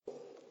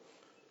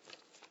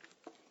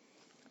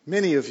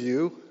Many of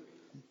you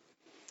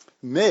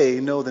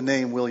may know the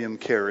name William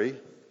Carey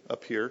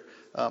up here.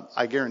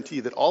 I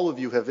guarantee that all of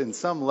you have, in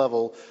some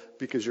level,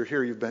 because you're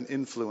here, you've been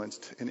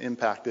influenced and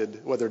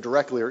impacted, whether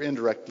directly or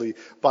indirectly,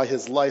 by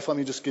his life. Let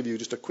me just give you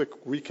just a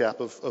quick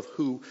recap of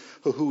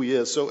who he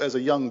is. So as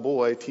a young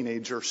boy,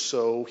 teenager,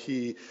 so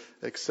he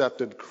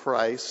accepted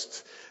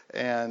Christ.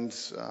 And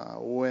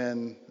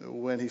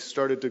when he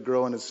started to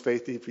grow in his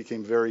faith, he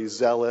became very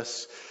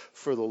zealous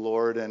for the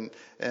Lord. And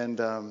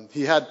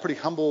he had pretty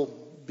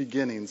humble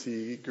beginnings.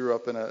 He grew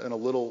up in a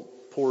little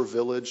poor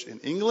village in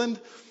England.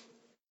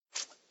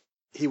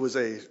 He was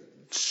a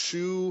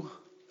shoe,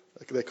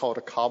 they call it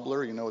a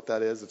cobbler. You know what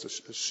that is? It's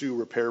a shoe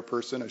repair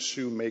person, a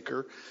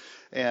shoemaker.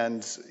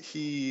 And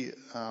he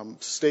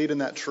stayed in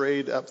that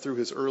trade up through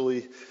his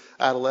early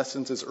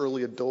adolescence, his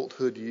early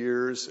adulthood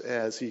years,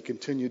 as he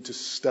continued to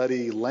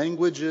study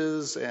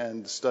languages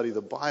and study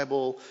the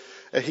Bible.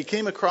 He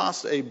came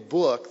across a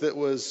book that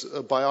was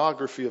a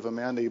biography of a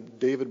man named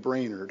David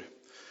Brainerd.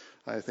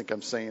 I think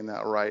I'm saying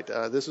that right.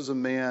 This is a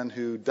man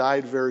who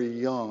died very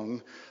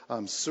young,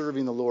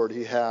 serving the Lord.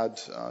 He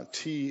had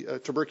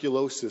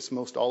tuberculosis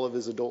most all of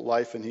his adult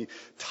life, and he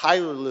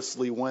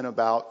tirelessly went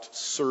about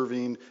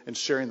serving and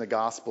sharing the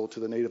gospel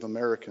to the Native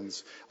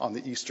Americans on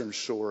the eastern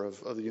shore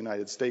of the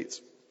United States.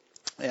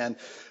 And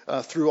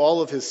through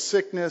all of his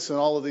sickness and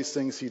all of these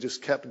things, he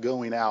just kept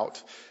going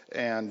out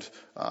and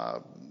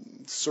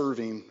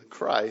serving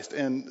Christ.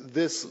 And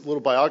this little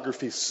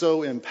biography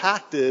so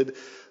impacted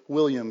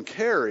William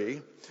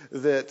Carey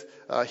that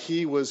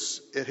he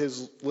was at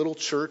his little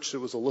church. It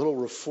was a little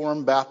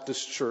Reformed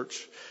Baptist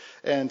church.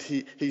 And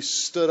he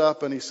stood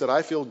up and he said,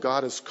 I feel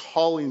God is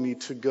calling me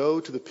to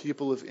go to the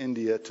people of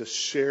India to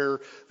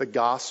share the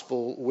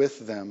gospel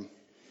with them.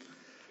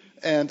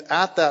 And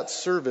at that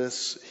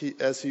service,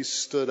 as he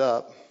stood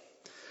up,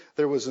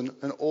 there was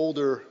an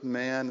older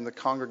man in the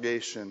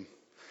congregation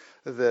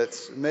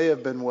that may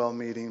have been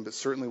well-meaning, but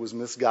certainly was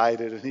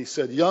misguided. And he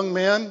said, young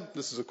man,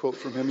 this is a quote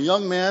from him,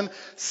 young man,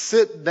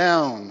 sit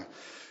down.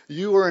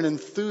 You are an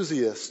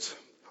enthusiast.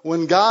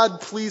 When God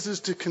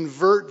pleases to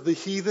convert the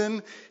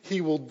heathen,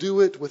 he will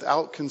do it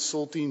without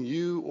consulting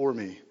you or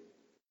me.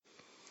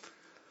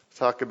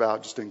 Talk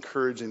about just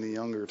encouraging the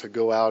younger to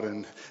go out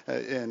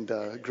and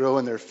grow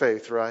in their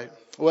faith, right?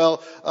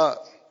 Well,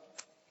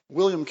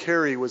 William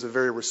Carey was a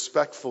very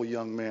respectful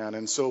young man,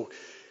 and so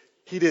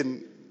he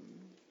didn't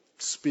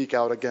speak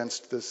out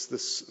against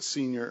this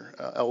senior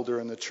elder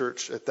in the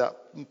church at that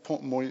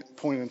point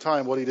in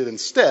time. What he did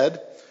instead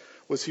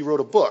was he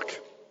wrote a book.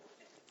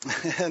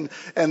 and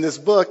this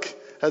book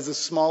has this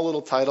small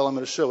little title. I'm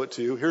going to show it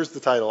to you. Here's the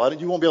title.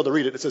 You won't be able to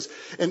read it. It says,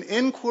 An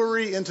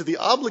Inquiry into the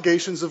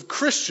Obligations of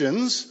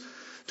Christians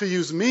to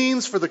Use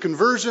Means for the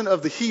Conversion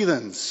of the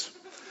Heathens.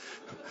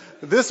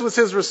 This was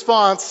his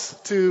response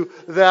to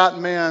that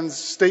man's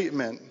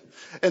statement.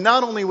 And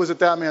not only was it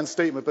that man's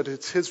statement, but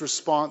it's his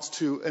response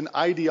to an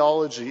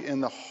ideology in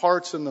the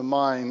hearts and the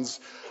minds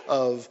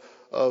of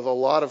a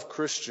lot of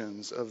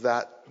Christians of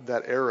that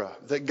era.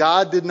 That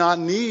God did not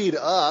need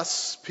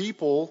us,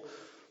 people,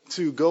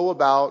 to go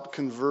about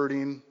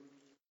converting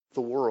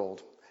the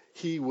world.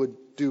 He would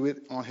do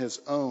it on his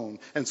own.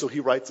 And so he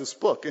writes this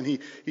book, and he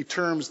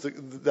terms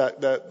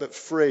that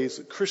phrase,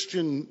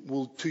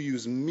 Christian to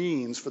use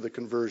means for the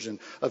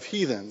conversion of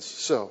heathens.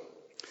 So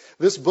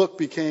this book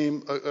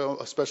became,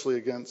 especially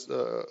against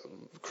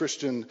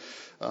Christian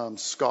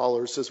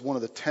scholars, as one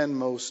of the 10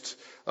 most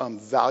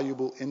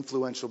valuable,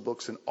 influential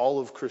books in all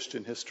of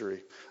Christian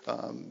history.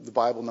 The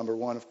Bible, number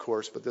one, of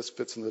course, but this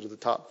fits into the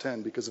top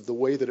 10 because of the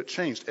way that it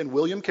changed. And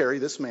William Carey,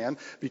 this man,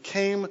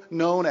 became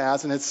known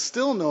as, and is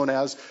still known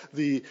as,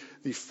 the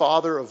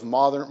father of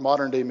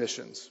modern day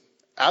missions.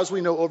 As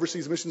we know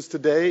overseas missions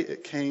today,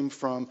 it came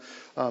from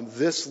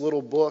this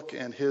little book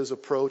and his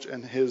approach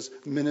and his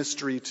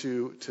ministry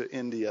to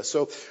India.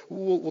 So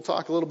we'll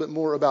talk a little bit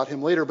more about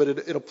him later, but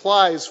it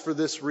applies for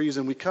this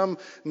reason. We come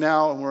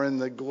now and we're in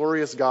the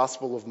glorious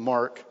Gospel of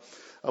Mark.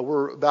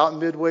 We're about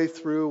midway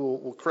through.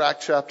 We'll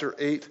crack chapter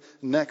 8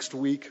 next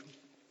week.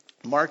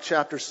 Mark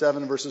chapter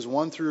 7, verses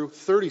 1 through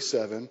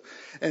 37.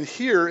 And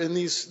here in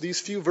these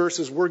few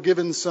verses, we're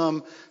given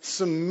some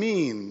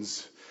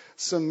means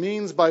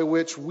by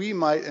which we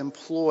might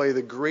employ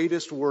the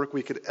greatest work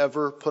we could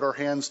ever put our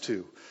hands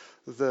to,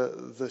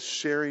 the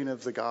sharing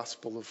of the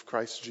gospel of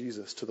Christ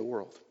Jesus to the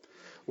world.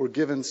 We're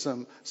given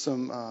some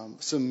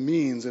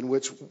means in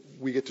which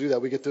we get to do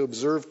that. We get to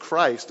observe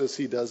Christ as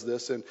he does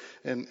this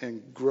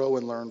and grow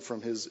and learn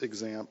from his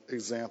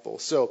example.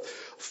 So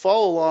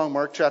follow along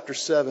Mark chapter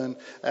 7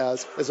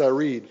 as I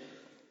read. It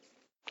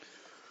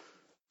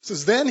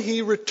says, Then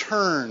he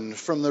returned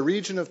from the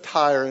region of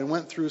Tyre and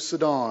went through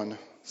Sidon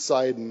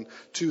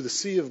to the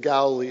Sea of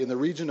Galilee in the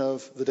region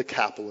of the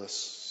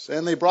Decapolis.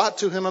 And they brought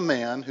to him a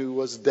man who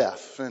was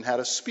deaf and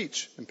had a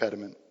speech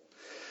impediment.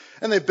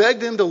 And they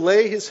begged him to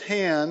lay his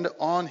hand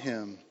on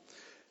him.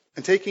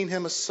 And taking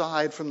him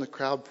aside from the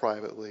crowd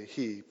privately,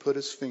 he put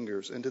his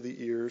fingers into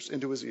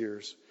his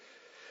ears,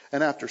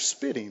 and after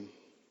spitting,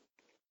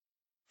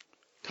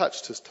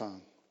 touched his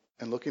tongue,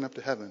 and looking up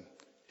to heaven,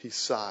 he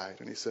sighed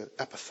and he said,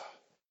 Ephphatha,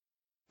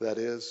 that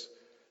is,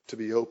 to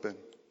be open.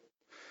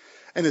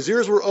 And his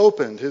ears were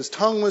opened, his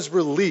tongue was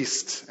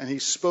released, and he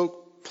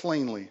spoke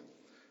plainly.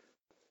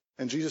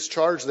 And Jesus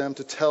charged them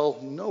to tell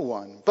no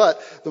one.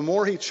 But the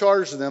more he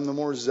charged them, the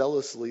more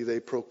zealously they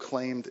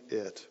proclaimed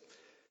it.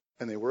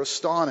 And they were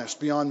astonished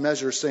beyond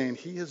measure, saying,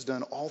 He has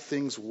done all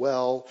things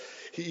well.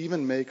 He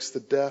even makes the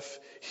deaf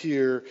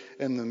hear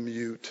and the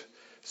mute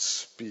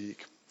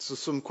speak. So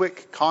some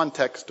quick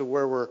context to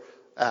where we're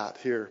at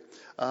here.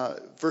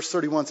 Verse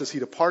 31 says, He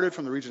departed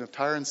from the region of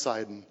Tyre and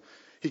Sidon.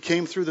 He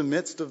came through the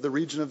midst of the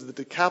region of the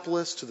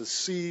Decapolis to the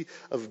Sea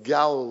of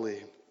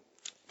Galilee.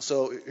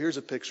 So here's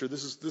a picture.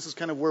 This is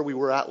kind of where we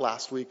were at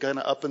last week, kind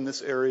of up in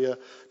this area,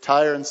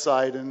 Tyre and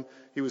Sidon.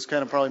 He was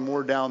kind of probably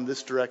more down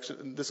this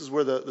direction. This is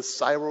where the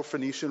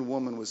Syrophoenician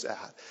woman was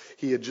at.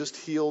 He had just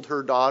healed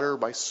her daughter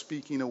by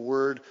speaking a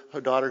word,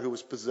 her daughter who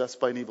was possessed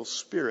by an evil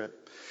spirit.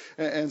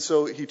 And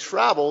so he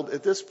traveled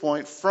at this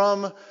point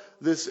from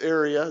this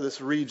area, this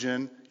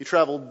region. He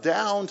traveled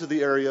down to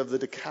the area of the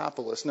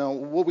Decapolis. Now,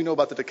 what we know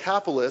about the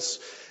Decapolis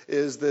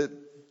is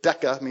that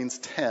Deca means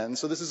 10.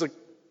 So this is a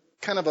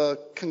kind of a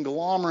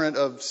conglomerate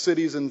of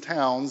cities and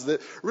towns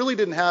that really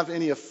didn't have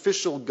any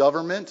official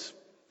government.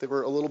 They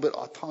were a little bit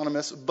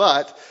autonomous,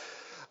 but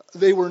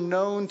they were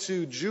known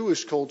to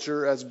Jewish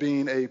culture as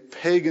being a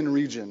pagan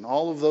region.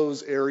 All of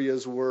those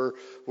areas were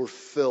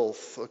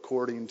filth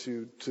according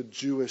to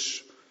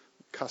Jewish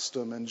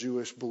custom and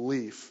Jewish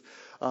belief.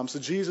 So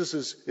Jesus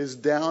is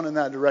down in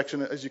that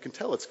direction. As you can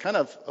tell, it's kind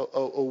of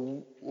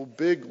a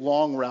big,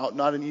 long route,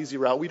 not an easy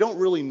route. We don't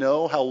really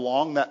know how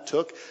long that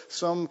took.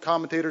 Some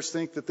commentators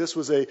think that this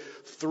was a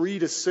 3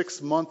 to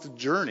 6 month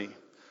journey.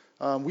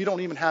 We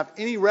don't even have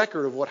any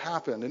record of what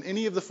happened in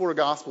any of the 4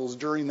 Gospels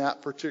during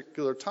that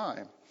particular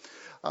time.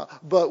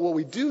 But what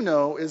we do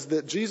know is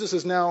that Jesus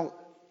is now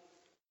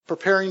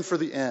preparing for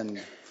the end.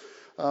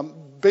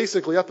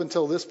 Basically, up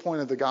until this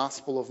point of the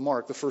Gospel of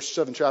Mark, the first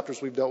 7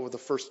 chapters, we've dealt with the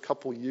first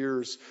couple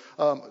years,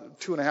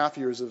 2.5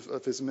 years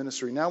of his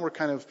ministry. Now we're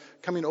kind of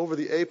coming over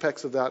the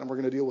apex of that, and we're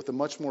going to deal with a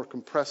much more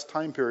compressed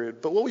time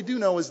period. But what we do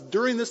know is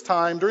during this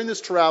time, during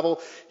this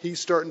travel, he's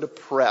starting to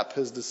prep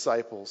his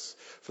disciples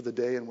for the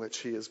day in which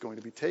he is going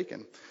to be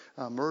taken,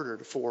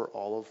 murdered for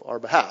all of our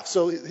behalf.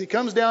 So he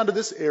comes down to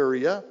this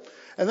area,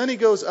 and then he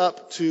goes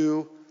up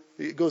to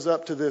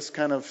this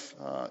kind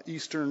of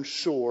eastern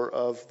shore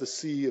of the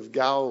Sea of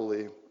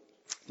Galilee.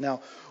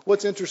 Now,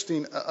 what's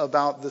interesting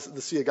about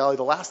the Sea of Galilee,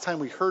 the last time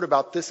we heard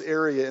about this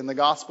area in the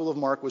Gospel of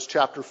Mark was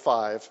chapter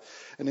 5.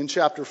 And in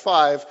chapter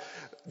 5,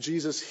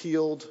 Jesus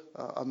healed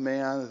a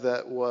man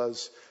that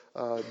was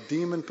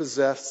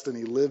demon-possessed, and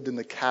he lived in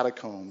the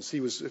catacombs.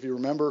 He was, if you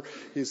remember,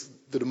 he's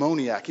the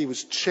demoniac. He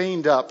was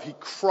chained up. He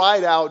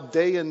cried out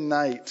day and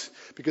night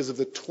because of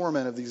the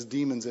torment of these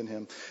demons in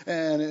him.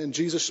 And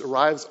Jesus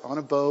arrives on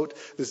a boat.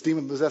 This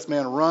demon-possessed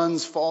man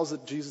runs, falls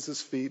at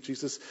Jesus' feet.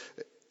 Jesus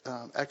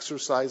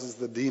exorcises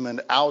the demon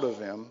out of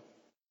him.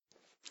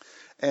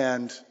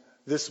 And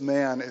this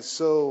man is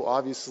so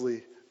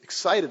obviously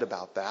excited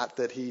about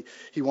that he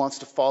wants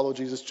to follow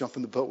Jesus, jump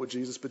in the boat with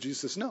Jesus. But Jesus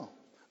says, no,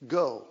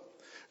 go.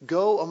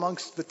 Go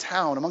amongst the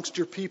town, amongst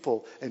your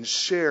people, and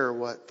share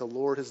what the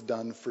Lord has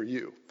done for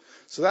you.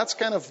 So that's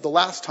kind of the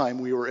last time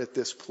we were at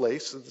this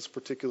place, at this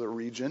particular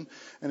region,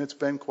 and it's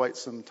been quite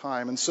some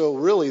time. And so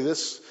really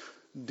this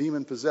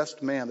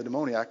demon-possessed man, the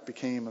demoniac,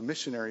 became a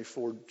missionary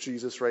for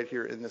Jesus right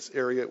here in this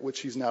area, which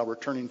he's now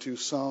returning to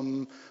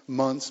some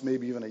months,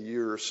 maybe even a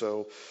year or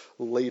so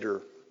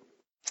later.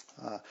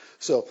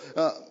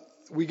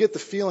 We get the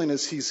feeling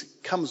as he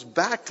comes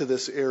back to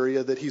this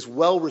area that he's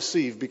well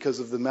received because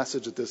of the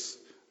message that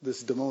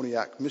this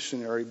demoniac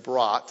missionary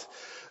brought.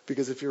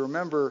 Because if you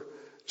remember,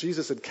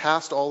 Jesus had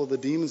cast all of the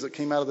demons that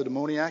came out of the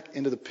demoniac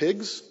into the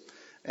pigs.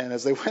 And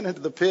as they went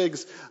into the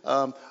pigs,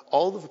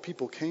 all of the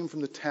people came from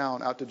the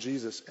town out to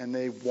Jesus, and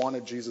they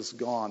wanted Jesus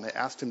gone. They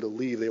asked him to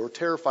leave. They were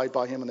terrified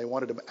by him, and they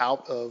wanted him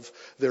out of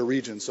their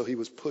region. So he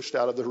was pushed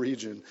out of the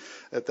region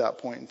at that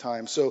point in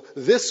time. So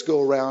this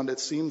go around, it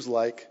seems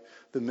like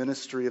the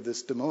ministry of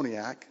this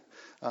demoniac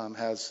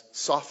has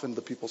softened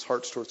the people's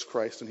hearts towards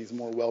Christ, and he's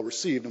more well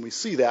received. And we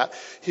see that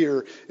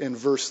here in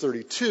verse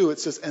 32. It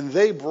says, and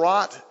they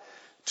brought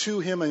to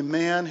him a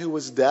man who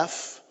was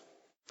deaf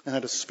and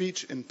had a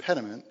speech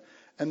impediment,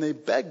 and they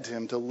begged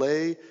him to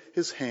lay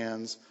his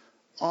hands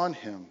on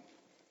him.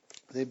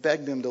 They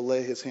begged him to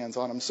lay his hands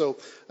on him. So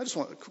I just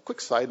want a quick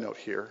side note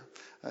here,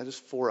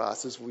 just for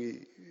us as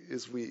we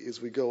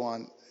go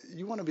on.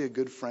 You want to be a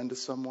good friend to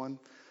someone?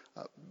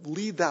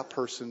 Lead that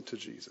person to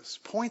Jesus.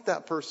 Point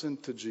that person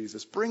to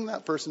Jesus. Bring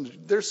that person to...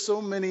 There's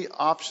so many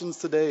options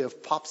today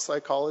of pop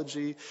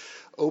psychology,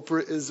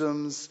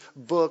 Oprah-isms,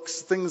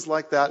 books, things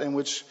like that in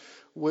which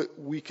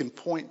we can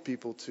point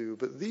people to.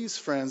 But these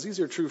friends, these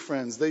are true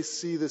friends. They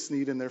see this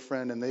need in their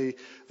friend, and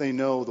they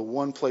know the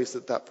one place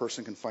that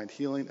person can find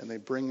healing, and they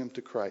bring him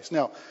to Christ.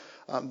 Now,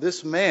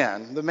 this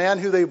man, the man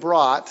who they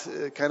brought,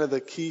 kind of the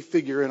key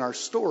figure in our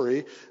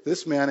story,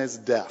 this man is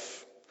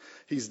deaf.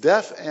 He's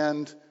deaf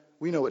and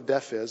we know what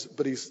deaf is,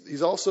 but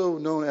he's also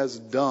known as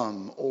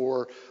dumb,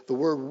 or the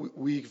word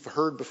we've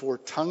heard before,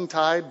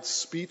 tongue-tied,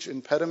 speech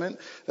impediment.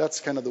 That's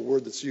kind of the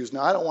word that's used.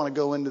 Now, I don't want to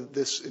go into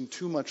this in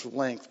too much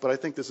length, but I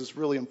think this is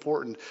really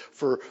important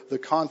for the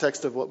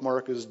context of what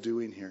Mark is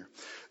doing here.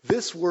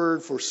 This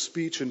word for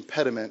speech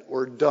impediment,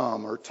 or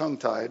dumb, or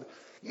tongue-tied,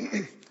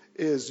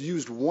 is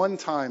used one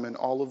time in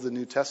all of the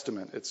New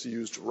Testament. It's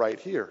used right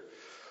here.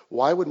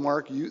 Why would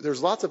Mark use...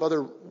 There's lots of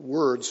other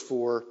words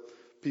for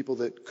people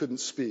that couldn't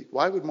speak.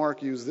 Why would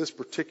Mark use this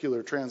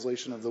particular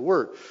translation of the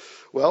word?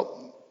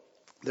 Well,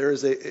 there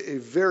is a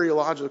very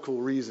logical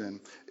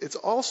reason. It's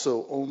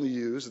also only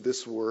used,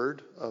 this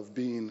word of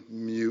being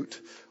mute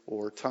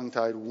or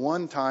tongue-tied,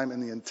 one time in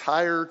the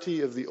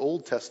entirety of the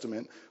Old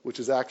Testament,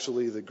 which is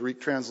actually the Greek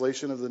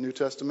translation of the New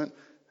Testament.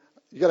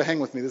 You got to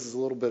hang with me. This is a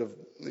little bit of,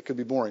 it could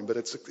be boring, but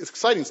it's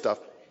exciting stuff.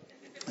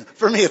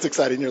 For me, it's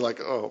exciting. You're like,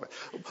 oh,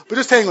 but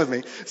just hang with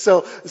me.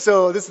 So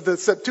this is the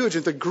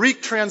Septuagint, the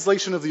Greek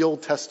translation of the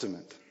Old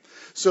Testament.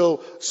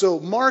 So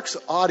Mark's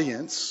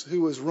audience,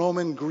 who was a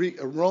Roman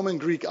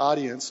Greek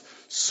audience,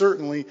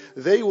 certainly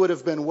they would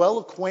have been well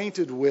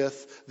acquainted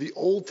with the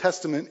Old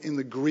Testament in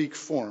the Greek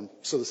form.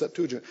 So the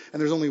Septuagint,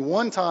 and there's only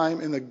one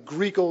time in the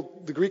Greek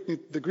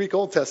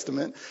Old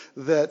Testament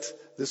that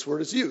this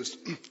word is used,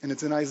 and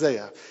it's in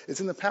Isaiah. It's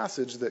in the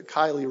passage that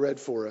Kylie read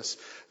for us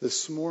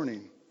this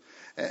morning.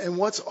 And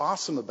what's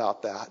awesome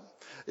about that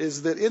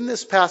is that in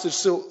this passage,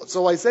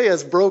 so Isaiah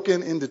is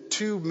broken into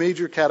two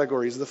major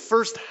categories. The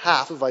first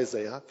half of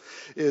Isaiah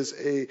is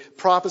a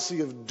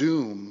prophecy of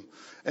doom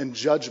and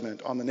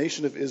judgment on the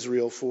nation of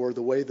Israel for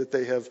the way that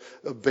they have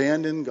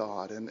abandoned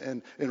God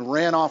and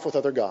ran off with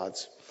other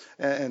gods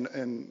and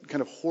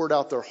kind of hoard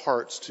out their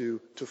hearts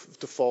to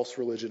false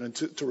religion and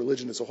to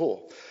religion as a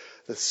whole.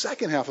 The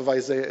second half of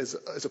Isaiah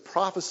is a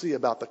prophecy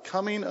about the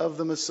coming of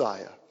the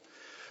Messiah.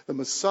 The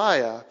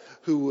Messiah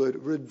who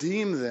would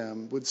redeem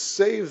them, would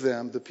save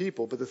them, the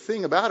people. But the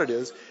thing about it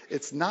is,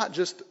 it's not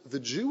just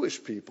the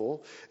Jewish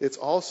people, it's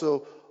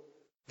also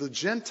the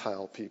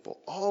Gentile people,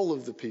 all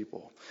of the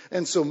people.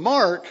 And so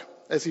Mark,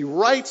 as he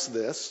writes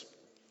this,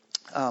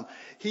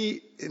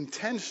 he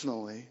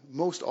intentionally,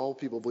 most all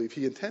people believe,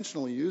 he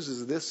intentionally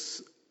uses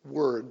this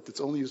word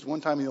that's only used one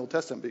time in the Old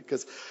Testament,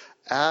 because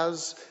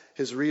as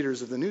his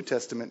readers of the New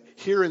Testament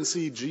hear and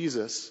see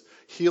Jesus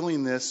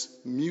healing this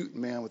mute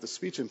man with a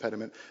speech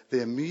impediment, they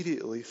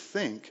immediately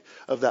think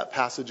of that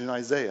passage in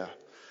Isaiah,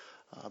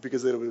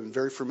 because they would have been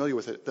very familiar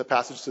with it. The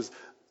passage says,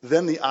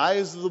 "Then the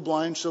eyes of the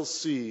blind shall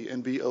see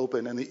and be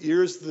open, and the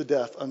ears of the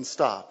deaf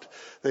unstopped.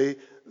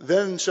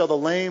 Then shall the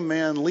lame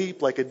man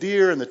leap like a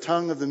deer, and the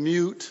tongue of the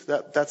mute,"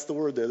 that's the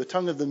word there, the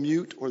tongue of the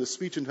mute or the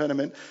speech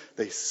impediment,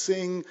 "they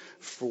sing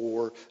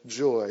for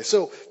joy."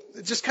 So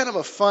just kind of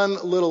a fun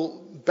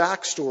little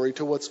backstory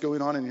to what's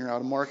going on in here, how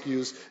Mark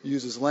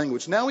uses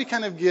language. Now we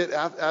kind of get,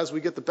 as we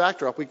get the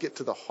backdrop, we get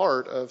to the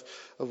heart of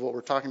what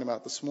we're talking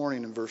about this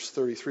morning in verse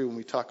 33 when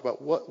we talk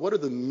about what are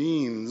the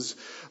means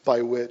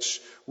by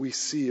which we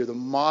see, or the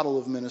model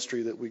of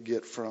ministry that we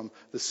get from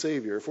the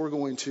Savior. If we're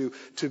going to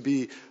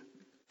be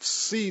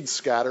seed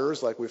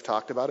scatterers, like we've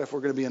talked about, if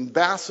we're going to be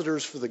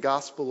ambassadors for the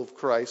gospel of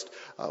Christ,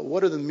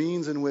 what are the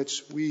means in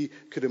which we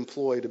could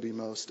employ to be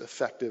most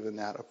effective in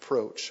that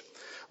approach?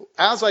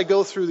 As I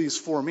go through these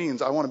four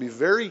means, I want to be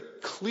very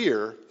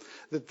clear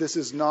that this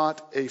is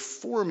not a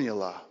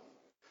formula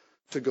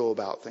to go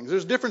about things.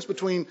 There's a difference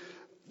between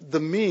the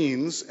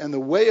means and the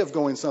way of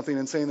going something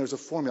and saying there's a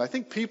formula. I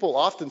think people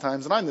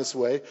oftentimes, and I'm this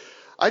way,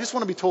 I just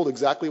want to be told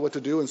exactly what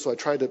to do, and so I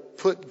try to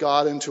put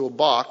God into a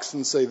box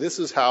and say, this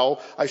is how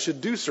I should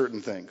do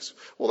certain things.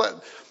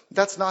 Well,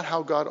 that's not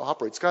how God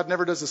operates. God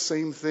never does the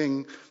same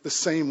thing the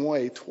same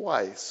way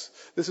twice.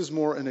 This is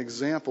more an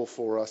example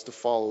for us to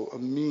follow, a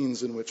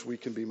means in which we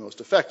can be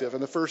most effective.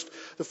 And the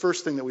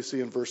first thing that we see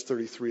in verse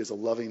 33 is a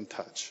loving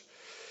touch.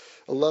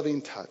 A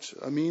loving touch,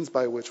 a means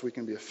by which we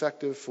can be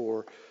effective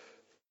for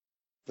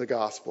the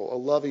gospel, a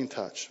loving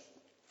touch.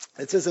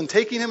 It says, "And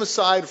taking him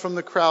aside from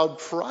the crowd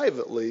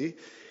privately,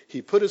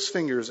 he put his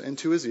fingers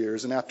into his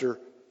ears, and after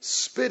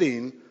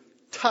spitting,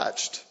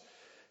 touched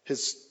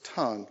his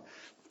tongue."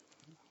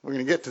 We're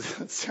going to get to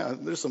this.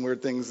 There's some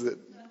weird things that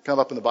come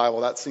up in the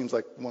Bible. That seems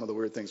like one of the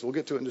weird things. We'll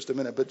get to it in just a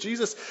minute. But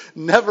Jesus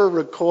never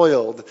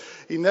recoiled.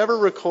 He never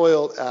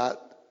recoiled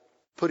at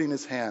putting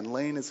his hand,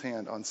 laying his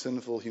hand on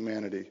sinful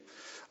humanity.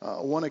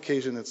 One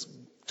occasion that's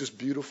just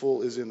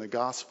beautiful is in the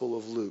Gospel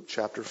of Luke,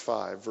 chapter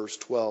 5, verse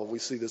 12. We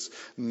see this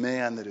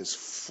man that is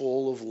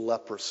full of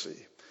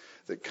leprosy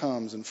that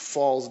comes and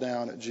falls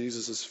down at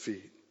Jesus'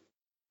 feet.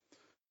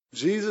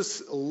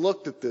 Jesus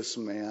looked at this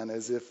man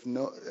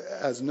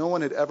as no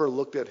one had ever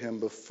looked at him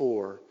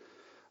before.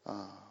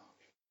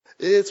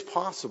 It's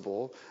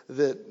possible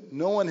that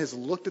no one has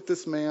looked at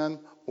this man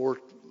or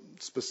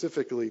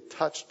specifically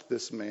touched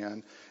this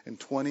man in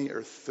 20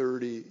 or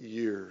 30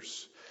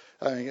 years.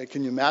 I mean,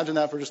 can you imagine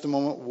that for just a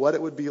moment? What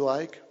it would be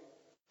like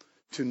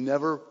to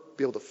never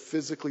be able to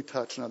physically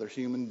touch another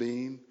human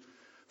being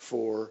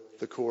for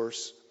the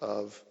course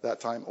of that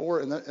time.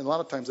 And a lot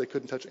of times they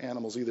couldn't touch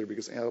animals either,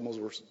 because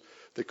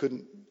they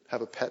couldn't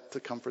have a pet to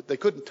comfort. They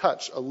couldn't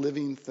touch a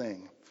living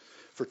thing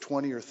for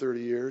 20 or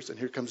 30 years. And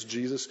here comes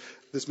Jesus.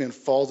 This man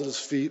falls at his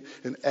feet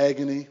in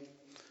agony.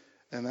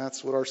 And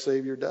that's what our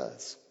Savior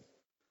does.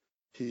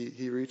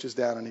 He reaches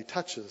down and he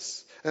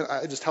touches. And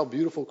just how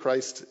beautiful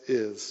Christ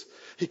is.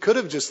 He could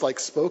have just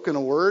spoken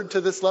a word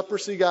to this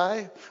leprosy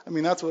guy. I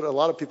mean, that's what a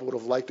lot of people would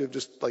have liked to have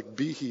just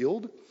be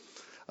healed.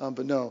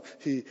 But no,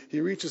 he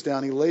reaches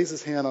down, he lays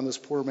his hand on this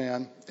poor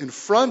man in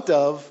front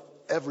of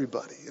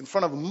everybody, in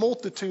front of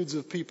multitudes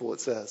of people,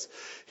 it says.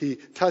 He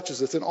touches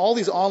this. And all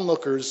these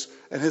onlookers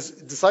and his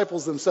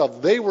disciples themselves,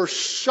 they were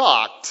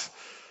shocked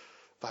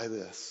by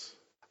this.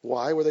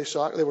 Why were they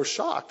shocked? They were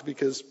shocked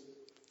because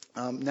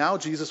now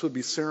Jesus would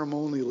be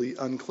ceremonially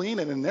unclean.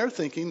 And in their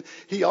thinking,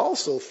 they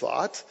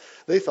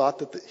thought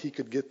that he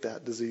could get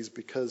that disease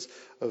because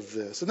of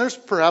this. And there's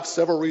perhaps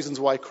several reasons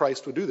why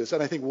Christ would do this.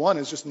 And I think one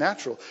is just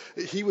natural.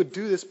 He would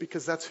do this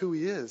because that's who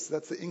he is.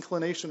 That's the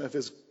inclination of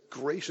his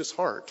gracious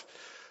heart,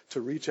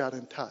 to reach out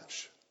and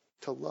touch,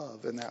 to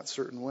love in that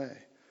certain way.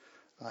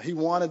 He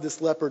wanted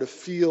this leper to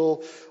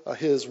feel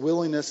his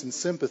willingness and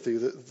sympathy.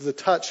 The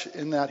touch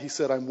in that he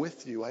said, I'm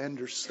with you, I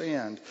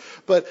understand.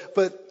 But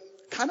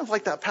kind of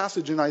like that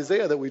passage in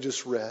Isaiah that we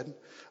just read,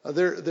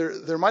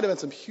 there might have been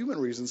some human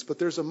reasons, but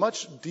there's a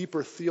much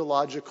deeper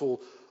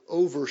theological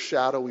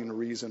overshadowing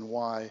reason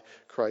why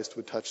Christ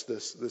would touch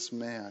this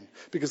man.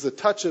 Because the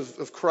touch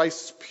of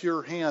Christ's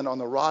pure hand on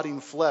the rotting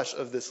flesh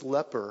of this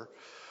leper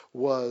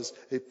was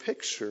a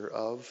picture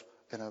of,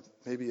 and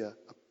maybe a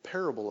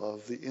parable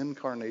of, the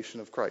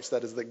incarnation of Christ.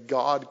 That is, that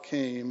God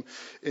came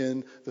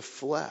in the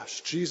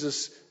flesh.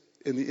 Jesus,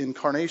 in the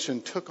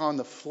incarnation, took on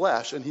the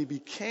flesh, and he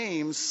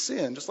became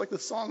sin. Just like the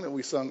song that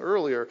we sung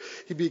earlier,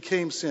 he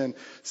became sin.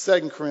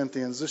 2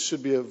 Corinthians, this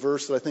should be a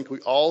verse that I think we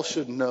all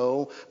should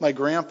know. My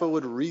grandpa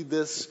would read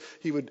this.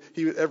 He would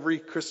every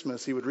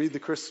Christmas, he would read the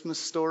Christmas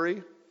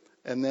story,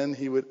 and then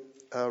he would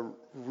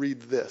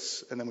read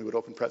this, and then we would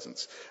open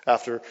presents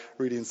after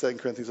reading 2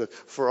 Corinthians.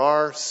 For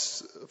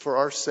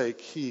our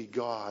sake, he,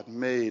 God,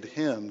 made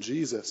him,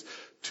 Jesus,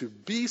 to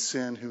be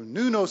sin who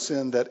knew no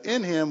sin, that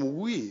in him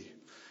we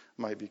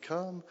might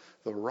become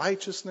the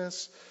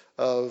righteousness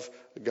of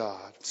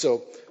God.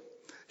 So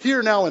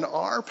here now in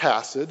our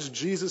passage,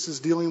 Jesus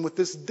is dealing with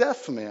this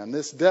deaf man,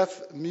 this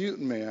deaf mute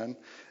man,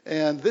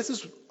 and this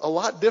is a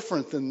lot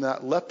different than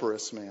that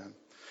leprous man,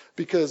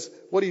 because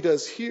what he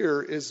does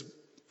here is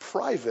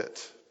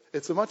private.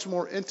 It's a much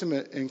more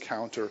intimate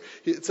encounter.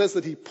 It says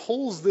that he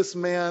pulls this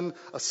man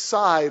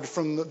aside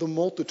from the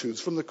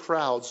multitudes, from the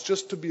crowds,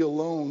 just to be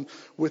alone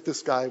with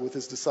this guy, with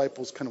his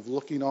disciples, kind of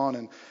looking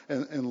on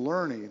and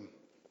learning.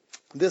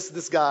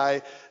 This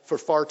guy, for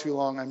far too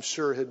long, I'm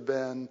sure, had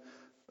been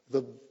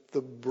the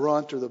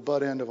brunt or the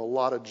butt end of a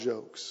lot of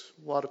jokes.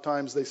 A lot of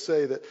times they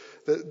say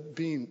that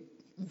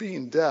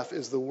being deaf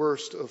is the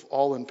worst of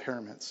all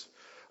impairments,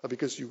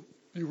 because you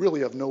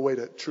really have no way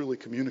to truly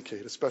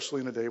communicate,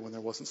 especially in a day when there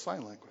wasn't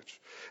sign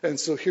language. And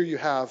so here you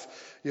have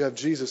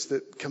Jesus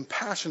that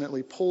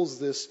compassionately pulls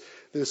this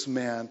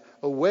man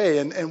away.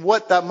 And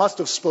what that must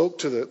have spoke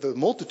to the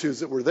multitudes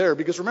that were there,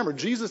 because remember,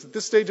 Jesus at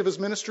this stage of his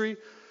ministry,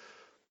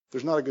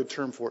 there's not a good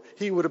term for it.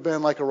 He would have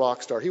been like a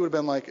rock star. He would have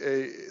been like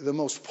the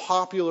most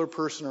popular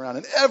person around.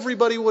 And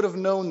everybody would have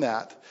known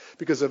that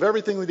because of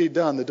everything that he'd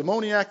done. The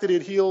demoniac that he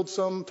had healed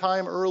some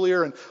time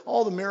earlier, and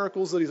all the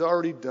miracles that he's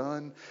already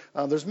done.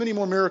 There's many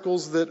more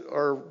miracles that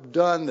are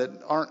done that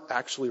aren't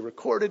actually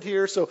recorded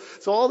here. So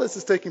all this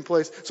is taking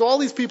place. So all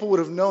these people would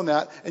have known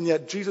that. And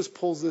yet Jesus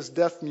pulls this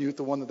deaf mute,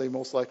 the one that they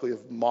most likely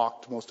have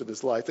mocked most of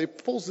his life. They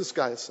pulls this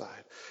guy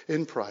aside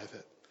in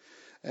private.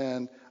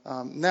 And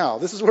now,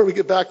 this is where we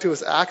get back to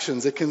his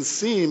actions. It can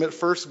seem at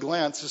first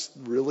glance just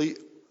really,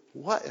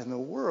 what in the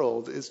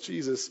world is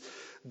Jesus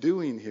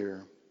doing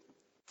here?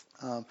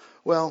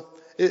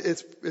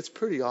 It's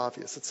pretty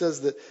obvious. It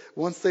says that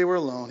once they were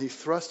alone, he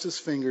thrust his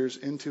fingers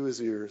into his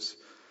ears.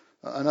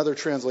 Another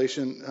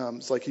translation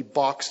is like he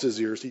boxed his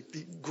ears. He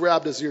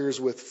grabbed his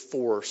ears with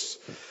force.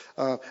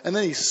 And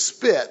then he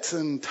spit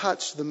and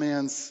touched the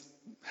man's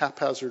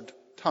haphazard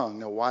tongue.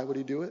 Now, why would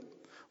he do it?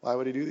 Why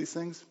would he do these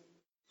things?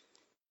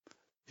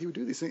 He would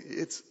do these things.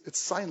 It's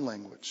sign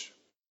language.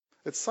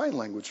 It's sign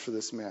language for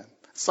this man.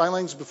 Sign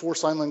language before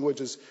sign language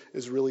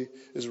is really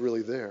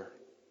there.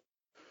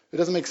 It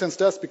doesn't make sense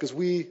to us because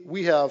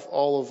we have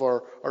all of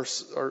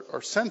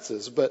our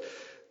senses, but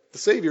the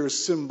Savior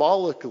is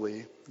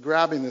symbolically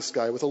grabbing this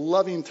guy with a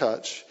loving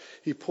touch.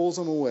 He pulls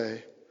him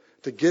away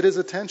to get his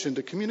attention,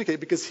 to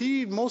communicate, because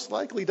he most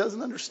likely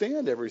doesn't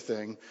understand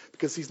everything,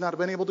 because he's not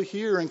been able to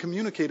hear and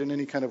communicate in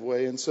any kind of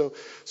way. And so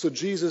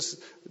Jesus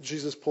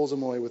pulls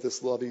him away with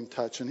this loving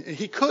touch. And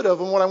he could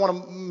have, and what I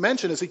want to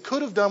mention is he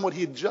could have done what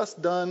he had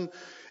just done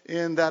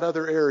in that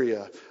other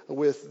area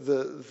with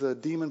the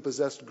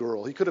demon-possessed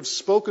girl. He could have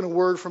spoken a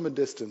word from a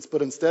distance,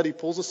 but instead he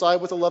pulls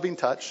aside with a loving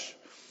touch.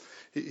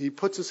 He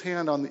puts his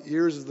hand on the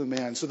ears of the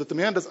man so that the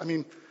man does,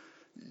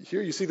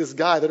 Here you see this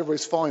guy that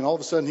everybody's following. All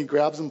of a sudden he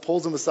grabs him,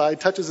 pulls him aside,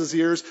 touches his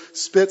ears,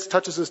 spits,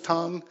 touches his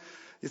tongue.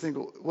 You think,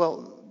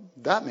 well,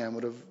 that man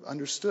would have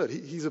understood.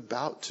 He's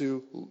about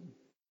to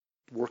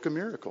work a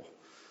miracle.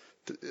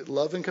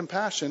 Love and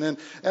compassion. And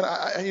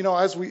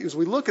as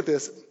we look at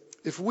this,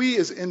 if we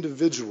as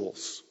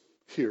individuals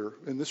here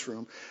in this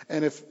room,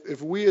 and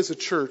if we as a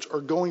church are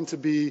going to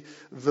be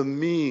the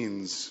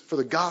means for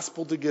the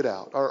gospel to get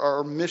out,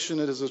 our mission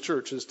as a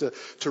church is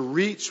to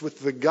reach with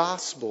the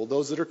gospel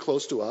those that are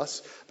close to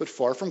us but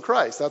far from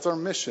Christ. That's our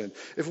mission.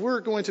 If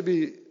we're going to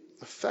be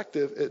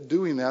effective at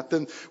doing that,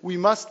 then we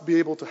must be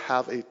able to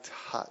have a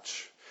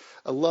touch,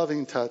 a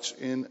loving touch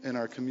in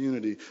our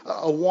community.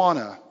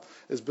 Awana,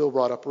 as Bill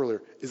brought up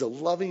earlier, is a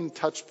loving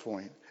touch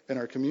point in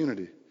our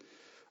community.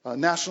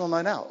 National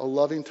Night Out, a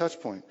loving touch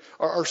point.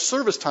 Our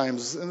service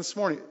times in this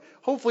morning,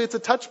 hopefully it's a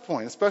touch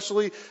point,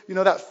 especially,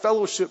 that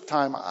fellowship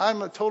time.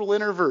 I'm a total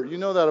introvert. You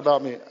know that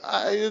about me.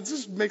 It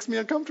just makes me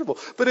uncomfortable.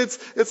 But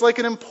it's like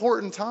an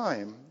important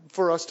time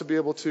for us to be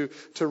able to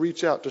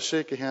reach out, to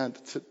shake a hand,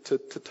 to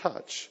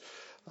touch.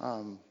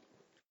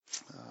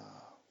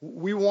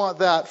 We want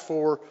that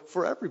for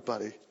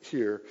everybody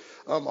here.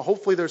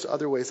 Hopefully there's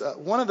other ways.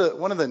 One of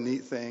the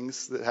neat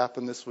things that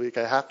happened this week,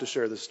 I have to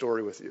share this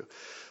story with you.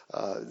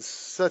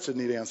 Such a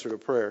neat answer to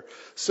prayer.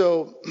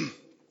 So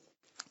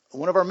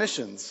one of our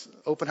missions,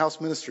 Open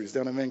House Ministries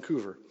down in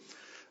Vancouver,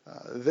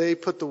 they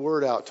put the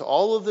word out to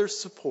all of their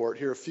support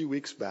here a few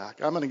weeks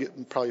back. I'm going to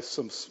get probably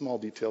some small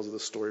details of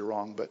the story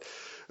wrong, but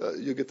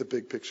you'll get the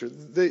big picture.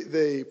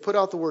 They put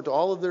out the word to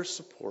all of their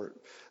support.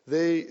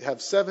 They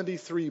have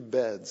 73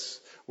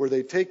 beds where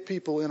they take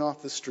people in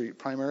off the street,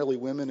 primarily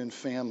women and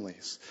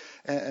families,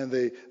 and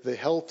they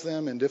help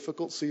them in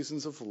difficult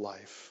seasons of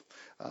life.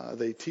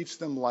 They teach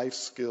them life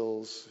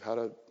skills, how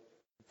to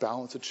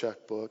balance a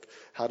checkbook,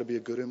 how to be a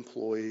good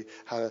employee,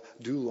 how to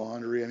do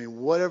laundry.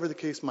 Whatever the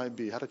case might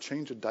be, how to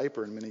change a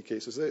diaper in many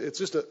cases. It's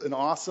just an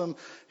awesome,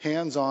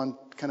 hands-on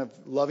kind of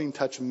loving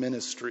touch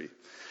ministry.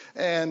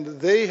 And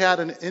they had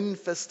an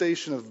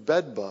infestation of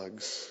bed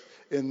bugs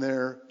in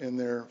their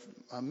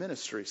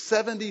ministry.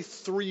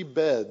 73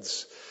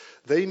 beds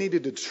they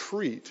needed to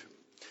treat.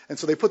 And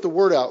so they put the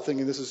word out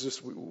thinking this is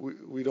just,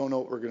 we don't know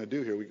what we're going to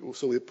do here.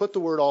 So we put the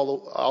word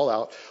all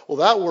out. Well,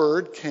 that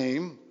word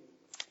came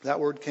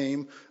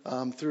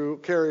through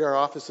Carrie, our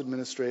office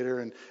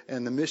administrator,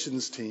 and the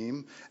missions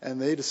team, and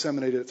they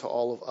disseminated it to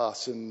all of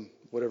us in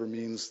whatever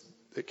means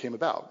it came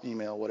about,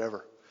 email,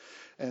 whatever.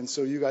 And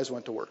so you guys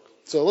went to work.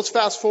 So let's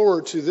fast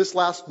forward to this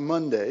last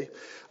Monday.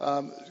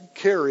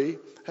 Carrie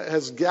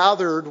has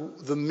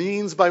gathered the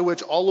means by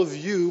which all of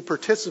you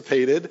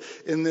participated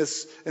in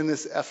this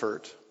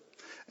effort.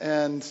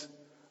 And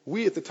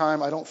we at the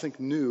time, I don't think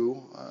we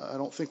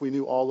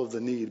knew all of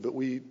the need, but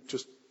we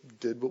just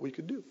did what we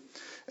could do.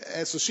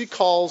 And so she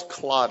calls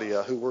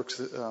Claudia, who works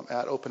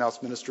at Open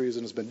House Ministries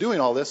and has been doing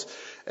all this.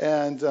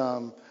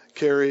 And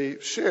Carrie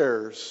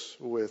shares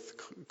with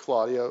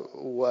Claudia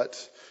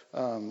what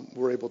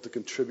we're able to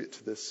contribute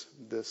to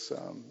this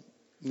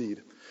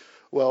need.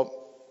 Well,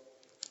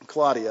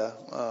 Claudia,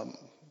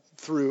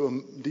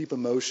 through deep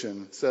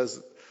emotion,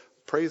 says,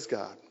 praise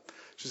God.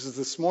 She says,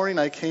 this morning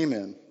I came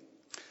in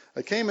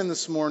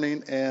this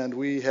morning and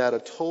we had a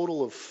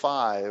total of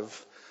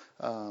 5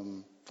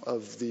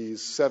 of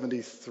these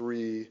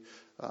 73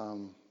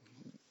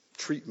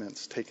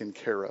 treatments taken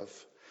care of.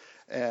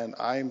 And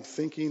I'm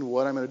thinking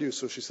what I'm going to do.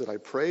 So she said, I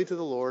prayed to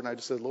the Lord, and I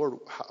just said, Lord,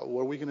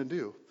 what are we going to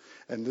do?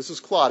 And this is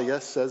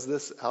Claudia, says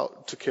this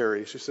out to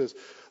Carrie. She says,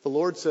 the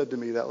Lord said to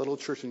me, that little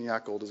church in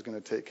Yacold is going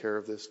to take care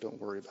of this.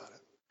 Don't worry about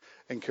it.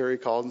 And Carrie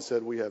called and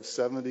said, we have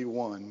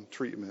 71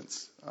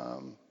 treatments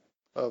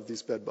of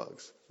these bed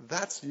bugs.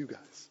 That's you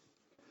guys.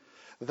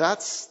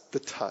 That's the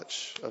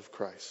touch of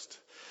Christ.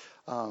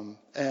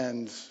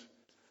 And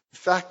the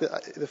fact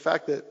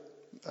that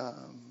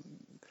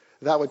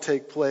that would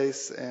take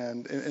place,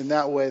 and in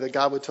that way that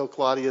God would tell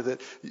Claudia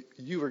that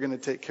you were going to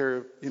take care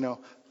of,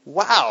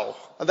 wow,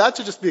 that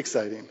should just be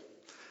exciting.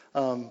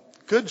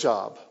 Good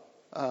job.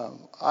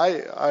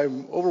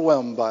 I'm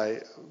overwhelmed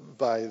by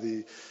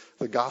the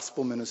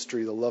gospel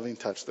ministry, the loving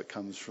touch that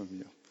comes from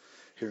you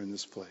here in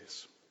this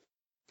place.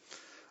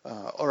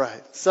 All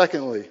right.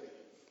 Secondly,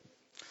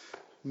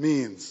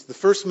 means. The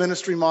first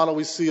ministry model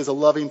we see is a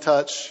loving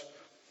touch.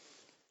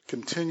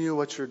 Continue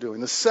what you're doing.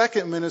 The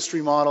second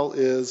ministry model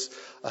is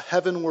a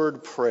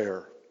heavenward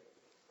prayer.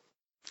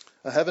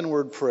 A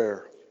heavenward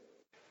prayer.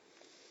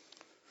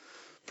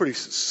 Pretty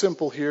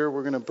simple here.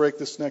 We're going to break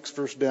this next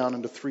verse down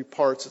into 3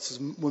 parts. It says,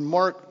 when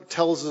Mark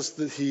tells us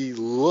that he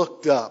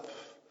looked up,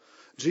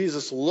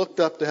 Jesus looked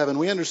up to heaven,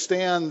 we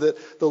understand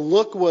that the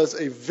look was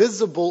a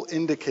visible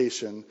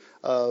indication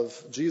of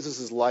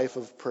Jesus' life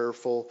of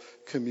prayerful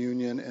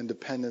communion and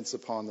dependence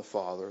upon the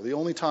Father. The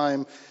only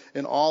time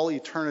in all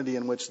eternity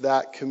in which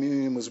that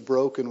communion was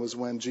broken was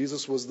when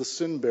Jesus was the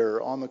sin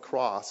bearer on the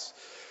cross,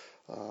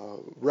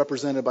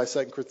 represented by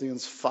 2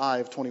 Corinthians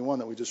 5:21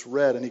 that we just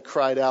read. And he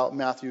cried out,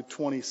 Matthew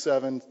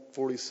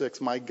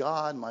 27:46, my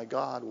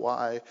God,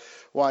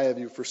 why have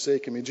you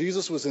forsaken me?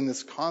 Jesus was in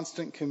this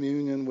constant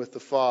communion with the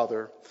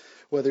Father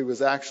whether he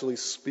was actually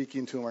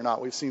speaking to him or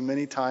not. We've seen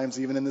many times,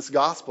 even in this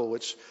gospel,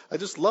 which I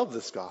just love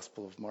this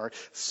gospel of Mark,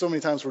 so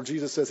many times where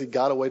Jesus says he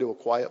got away to a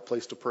quiet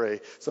place to pray,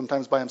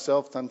 sometimes by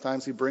himself,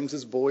 sometimes he brings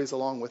his boys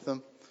along with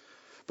him.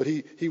 But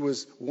he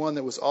was one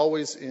that was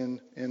always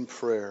in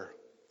prayer.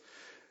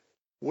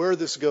 Where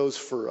this goes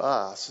for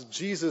us,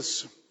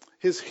 Jesus,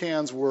 his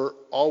hands were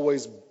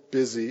always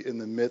busy in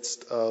the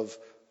midst of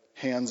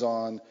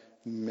hands-on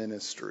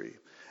ministry.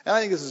 And I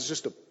think this is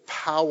just a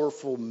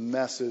powerful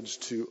message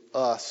to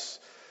us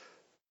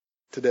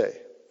today,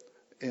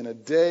 in a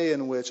day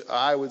in which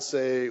I would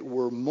say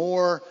we're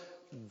more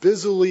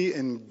busily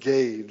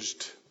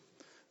engaged,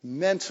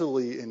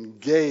 mentally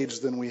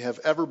engaged than we have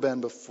ever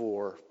been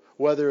before.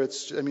 Whether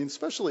it's,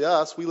 especially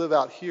us, we live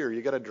out here.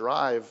 You got to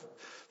drive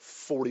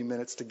 40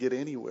 minutes to get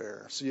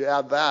anywhere. So you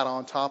add that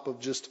on top of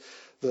just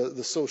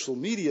the social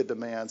media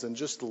demands and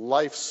just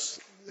life's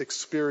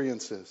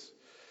experiences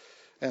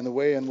and the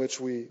way in which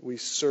we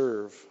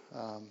serve.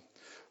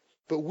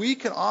 But we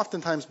can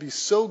oftentimes be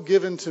so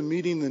given to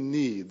meeting the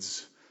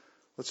needs.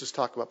 Let's just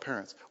talk about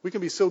parents. We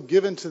can be so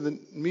given to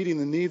meeting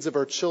the needs of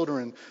our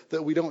children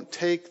that we don't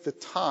take the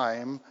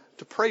time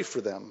to pray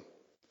for them.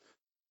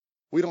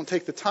 We don't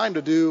take the time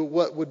to do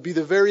what would be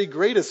the very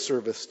greatest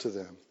service to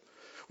them.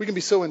 We can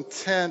be so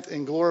intent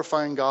in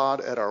glorifying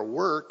God at our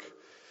work,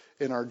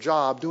 in our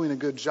job, doing a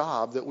good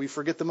job, that we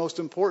forget the most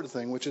important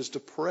thing, which is to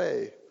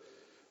pray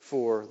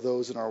for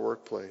those in our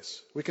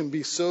workplace. We can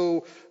be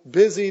so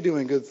busy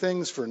doing good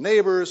things for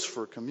neighbors,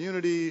 for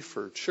community,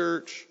 for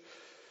church,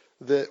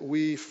 that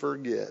we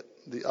forget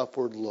the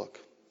upward look.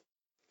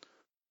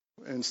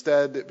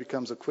 Instead, it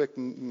becomes a quick,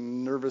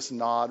 nervous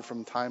nod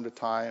from time to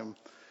time.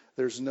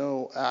 There's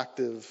no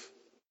active,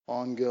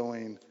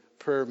 ongoing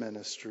prayer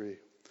ministry.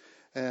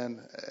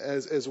 And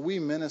as we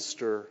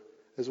minister,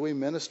 it's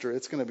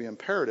going to be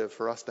imperative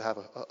for us to have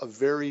a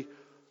very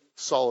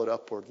solid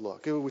upward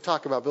look. We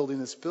talk about building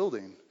this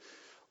building.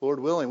 Lord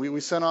willing,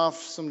 we sent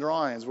off some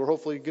drawings. We're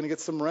hopefully going to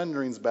get some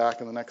renderings back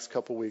in the next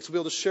couple weeks. We'll be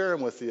able to share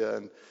them with you.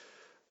 And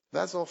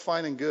that's all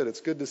fine and good. It's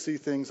good to see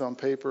things on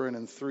paper and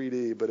in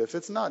 3D. But if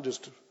it's not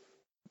just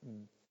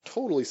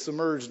totally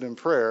submerged in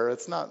prayer,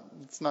 it's not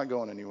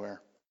going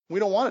anywhere. We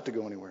don't want it to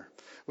go anywhere.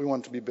 We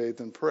want it to be bathed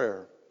in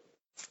prayer.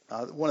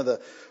 One of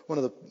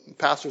the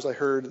pastors I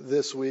heard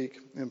this week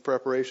in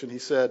preparation, he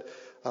said,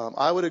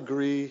 I would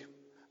agree.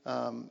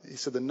 He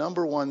said the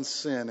number one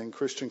sin in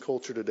Christian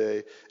culture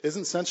today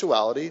isn't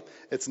sensuality.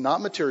 It's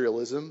not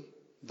materialism,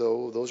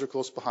 though those are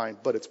close behind,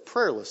 but it's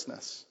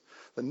prayerlessness.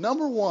 The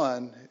number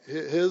one,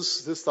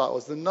 his thought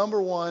was the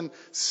number one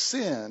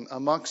sin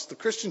amongst the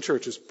Christian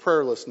church is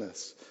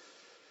prayerlessness.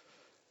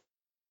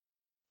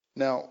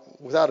 Now,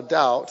 without a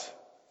doubt,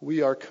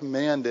 we are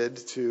commanded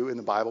to, in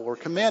the Bible, we're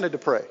commanded to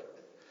pray.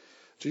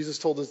 Jesus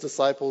told his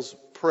disciples,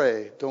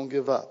 pray, don't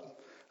give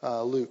up.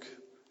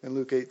 In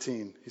Luke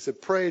 18, he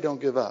said, pray, don't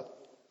give up.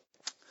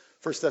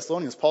 1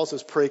 Thessalonians, Paul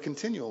says, pray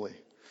continually.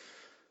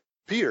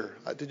 Peter,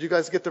 did you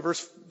guys get to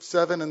verse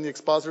 7 in the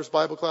Expositor's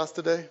Bible class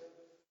today?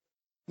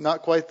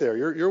 Not quite there.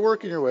 You're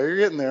working your way. You're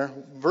getting there.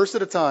 Verse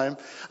at a time.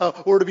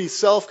 We're to be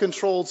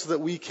self-controlled so that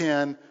we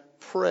can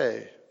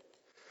pray.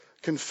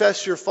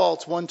 Confess your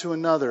faults one to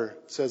another,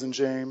 it says in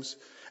James,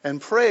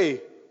 and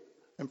pray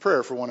in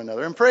prayer for one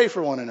another, and pray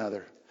for one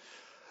another.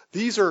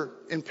 These are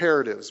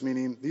imperatives,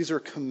 meaning these are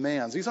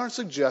commands. These aren't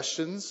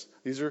suggestions.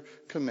 These are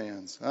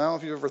commands. I don't know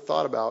if you've ever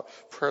thought about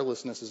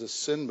prayerlessness as a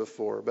sin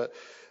before, but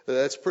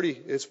it's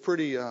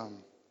pretty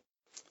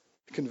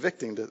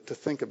convicting to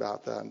think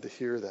about that and to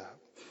hear that.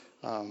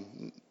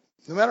 No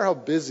matter how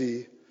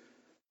busy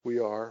we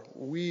are,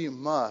 we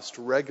must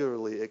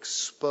regularly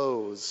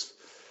expose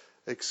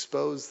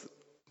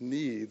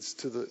needs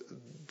to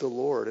the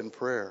Lord in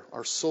prayer,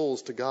 our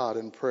souls to God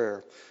in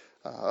prayer.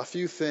 A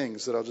few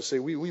things that I'll just say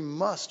we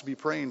must be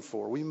praying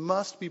for. We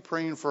must be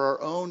praying for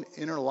our own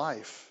inner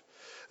life,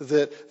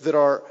 that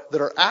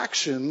our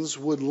actions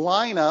would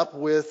line up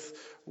with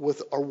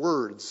our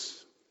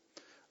words,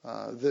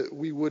 that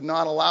we would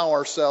not allow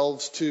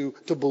ourselves to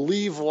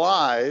believe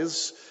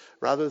lies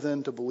rather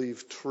than to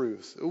believe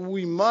truth.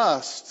 We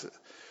must,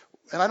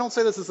 and I don't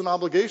say this as an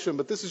obligation,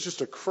 but this is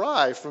just a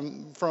cry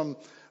from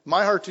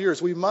my heart to yours.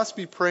 We must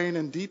be praying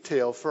in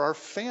detail for our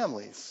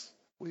families.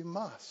 We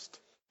must.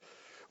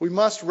 We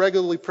must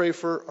regularly pray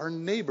for our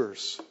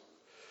neighbors.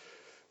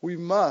 We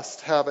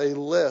must have a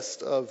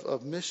list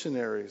of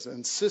missionaries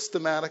and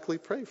systematically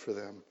pray for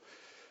them.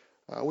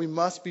 We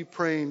must be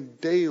praying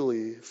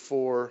daily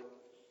for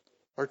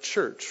our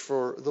church,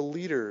 for the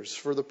leaders,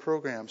 for the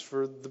programs,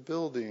 for the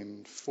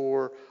building,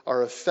 for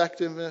our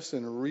effectiveness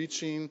in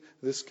reaching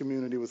this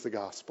community with the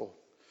gospel.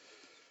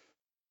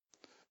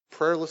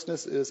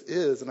 Prayerlessness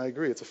is, and I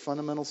agree, it's a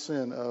fundamental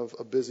sin of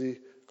a busy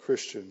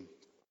Christian.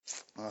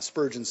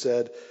 Spurgeon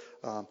said,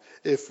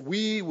 if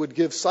we would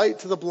give sight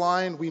to the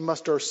blind, we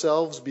must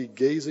ourselves be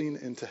gazing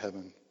into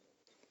heaven.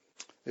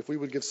 If we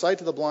would give sight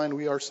to the blind,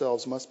 we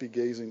ourselves must be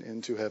gazing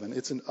into heaven.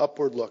 It's an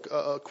upward look.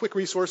 A quick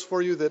resource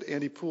for you that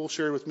Andy Poole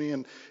shared with me,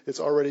 and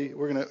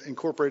we're going to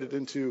incorporate it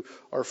into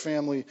our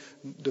family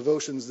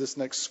devotions this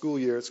next school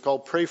year. It's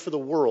called Pray for the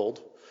World.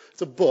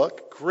 It's a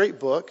book, great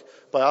book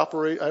I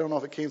don't know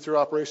if it came through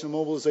Operation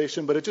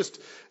Mobilization, but I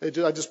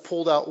just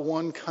pulled out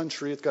one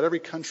country. It's got every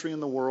country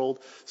in the world,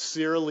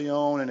 Sierra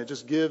Leone, and it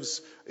just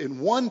gives in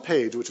one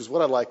page, which is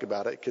what I like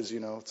about it, because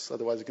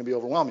otherwise it can be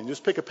overwhelming. You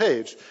just pick a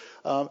page.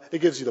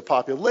 It gives you the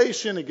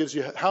population. It gives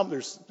you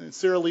there's in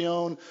Sierra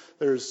Leone.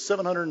 There's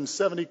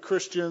 770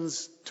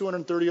 Christians.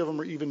 230 of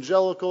them are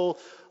evangelical.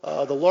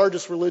 The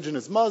largest religion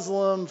is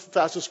Muslim.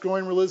 Fastest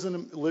growing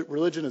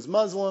religion is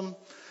Muslim.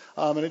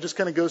 And it just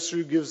kind of goes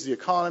through, gives the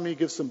economy,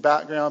 gives some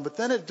background, but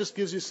then it just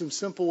gives you some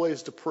simple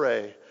ways to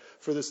pray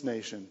for this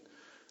nation.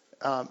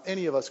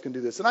 Any of us can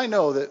do this. And I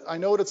know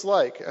what it's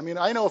like. I mean,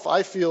 I know if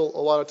I feel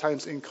a lot of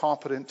times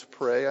incompetent to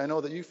pray, I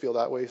know that you feel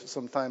that way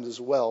sometimes as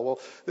well. Well,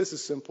 this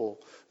is simple.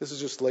 This is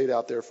just laid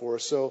out there for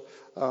us. So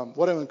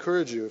what I would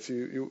encourage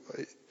you,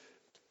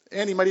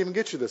 Andy might even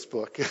get you this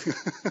book,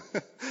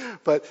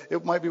 but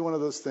it might be one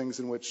of those things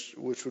in which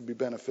would be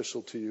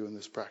beneficial to you in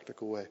this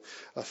practical way.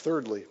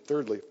 Thirdly,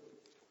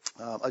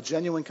 a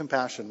genuine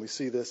compassion. We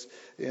see this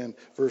in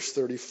verse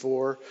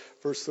 34.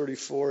 Verse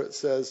 34, it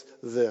says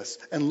this: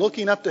 and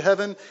looking up to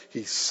heaven,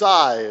 he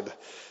sighed.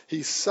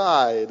 He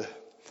sighed.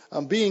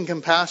 Being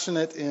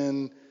compassionate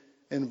in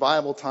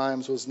Bible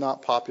times was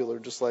not popular,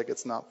 just like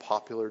it's not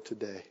popular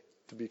today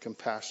to be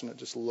compassionate.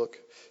 Just look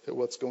at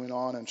what's going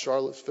on in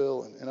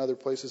Charlottesville and other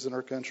places in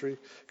our country.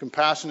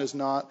 Compassion is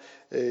not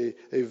a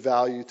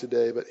value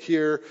today. But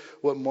here,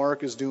 what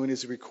Mark is doing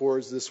is he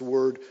records this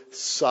word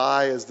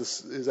sigh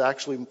is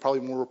actually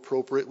probably more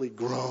appropriately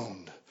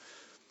groaned.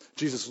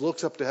 Jesus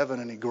looks up to heaven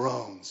and he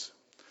groans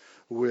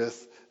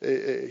with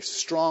a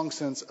strong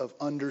sense of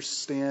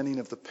understanding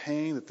of the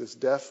pain that this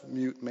deaf,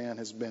 mute man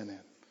has been in.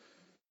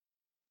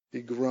 He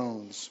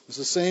groans. It's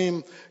the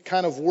same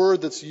kind of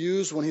word that's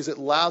used when he's at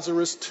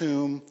Lazarus'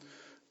 tomb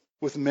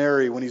with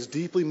Mary, when he's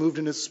deeply moved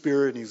in his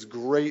spirit and he's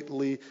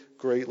greatly,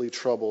 greatly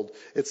troubled.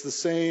 It's the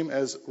same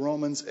as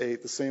Romans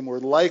 8, the same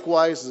word.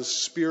 Likewise, the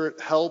Spirit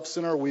helps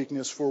in our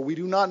weakness, for we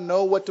do not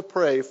know what to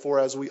pray for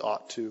as we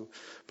ought to,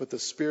 but the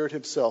Spirit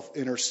himself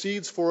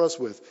intercedes for us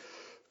with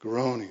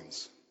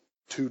groanings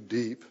too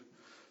deep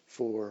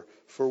for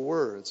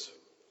words.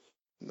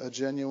 A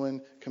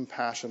genuine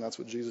compassion, that's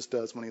what Jesus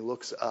does when he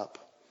looks up.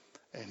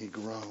 And he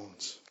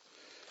groans.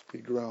 He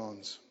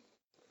groans.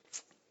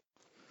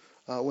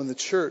 When the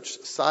church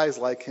sighs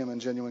like him in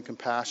genuine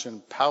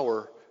compassion,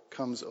 power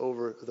comes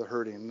over the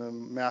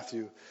hurting.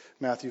 Matthew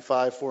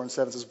 5, 4, and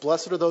 7 says,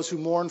 blessed are those who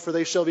mourn, for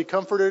they shall be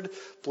comforted.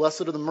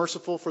 Blessed are the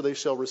merciful, for they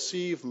shall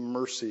receive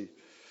mercy.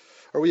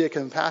 Are we a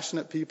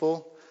compassionate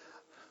people?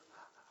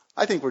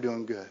 I think we're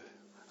doing good.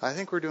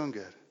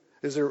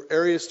 Is there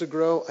areas to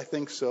grow? I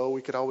think so.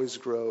 We could always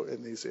grow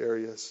in these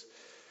areas.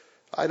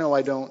 I know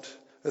I don't.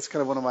 That's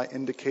kind of one of my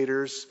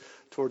indicators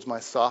towards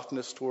my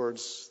softness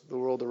towards the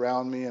world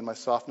around me, and my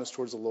softness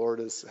towards the Lord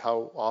is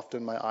how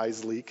often my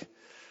eyes leak.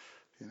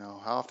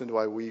 How often do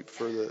I weep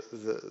for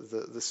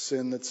the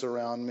sin that's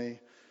around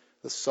me,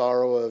 the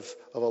sorrow of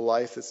a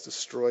life that's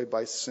destroyed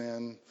by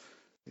sin,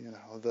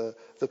 the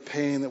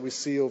pain that we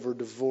see over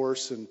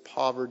divorce and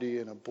poverty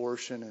and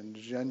abortion and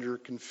gender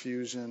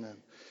confusion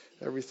and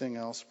everything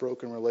else,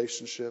 broken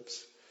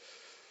relationships.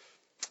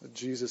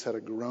 Jesus had a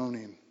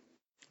groaning.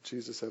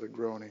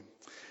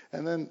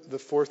 And then the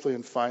fourthly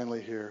and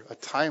finally here, a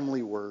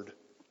timely word.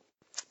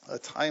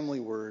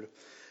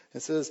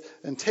 It says,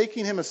 and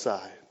taking him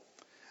aside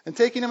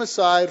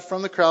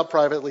from the crowd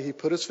privately, he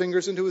put his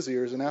fingers into his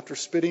ears, and after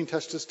spitting,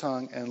 touched his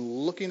tongue, and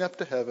looking up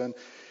to heaven,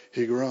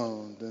 he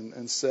groaned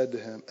and said to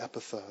him,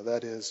 Ephphatha,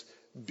 that is,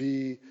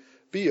 be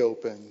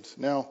opened.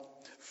 Now,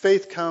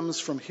 faith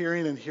comes from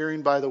hearing, and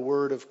hearing by the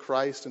word of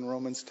Christ in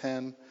Romans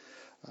 10.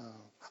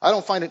 I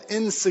don't find it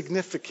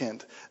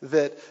insignificant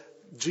that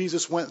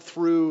Jesus went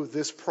through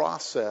this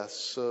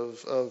process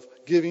of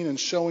giving and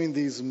showing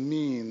these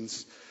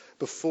means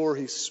before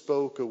he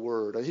spoke a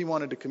word. He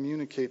wanted to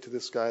communicate to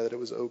this guy that it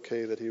was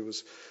okay, that he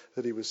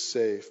was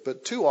safe.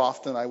 But too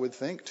often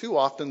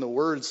the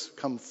words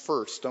come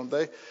first, don't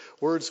they?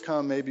 Words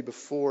come maybe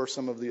before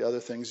some of the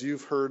other things.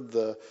 You've heard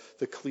the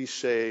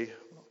cliche,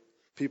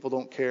 people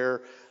don't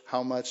care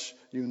how much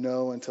you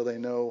know until they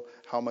know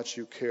how much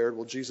you cared.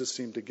 Well, Jesus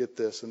seemed to get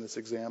this in this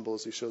example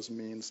as he shows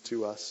means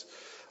to us.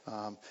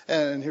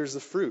 And here's the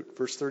fruit,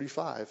 verse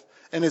 35.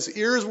 And his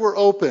ears were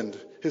opened,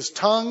 his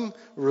tongue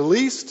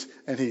released,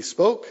 and he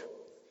spoke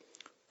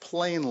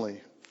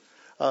plainly.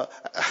 I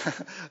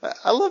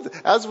love it.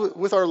 As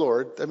with our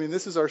Lord,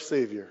 this is our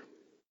Savior.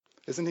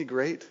 Isn't he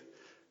great?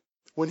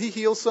 When he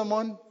heals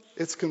someone,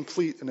 it's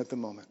complete and at the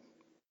moment.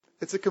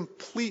 It's a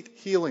complete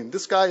healing.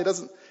 This guy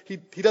doesn't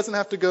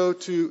have to go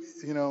to,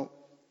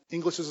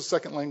 English as a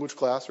second language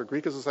class, or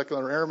Greek as a second,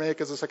 or Aramaic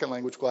as a second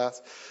language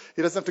class.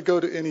 He doesn't have to go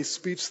to any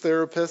speech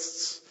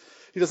therapists.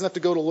 He doesn't have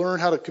to go to learn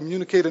how to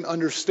communicate and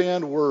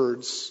understand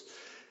words.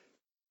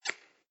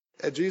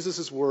 at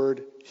Jesus'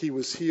 word, he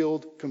was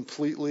healed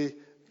completely,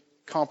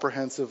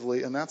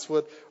 comprehensively, and that's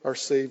what our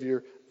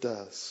Savior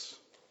does.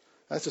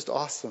 That's just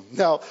awesome.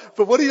 Now,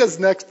 but what he does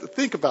next,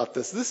 think about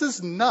this. This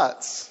is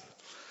nuts.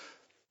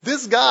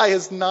 This guy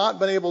has not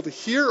been able to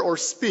hear or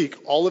speak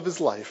all of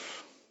his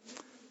life.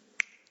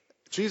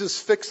 Jesus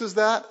fixes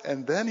that,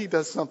 and then he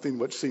does something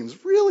which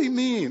seems really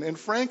mean. And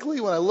frankly,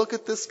 when I look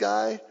at this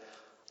guy,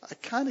 I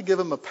kind of give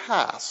him a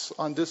pass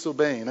on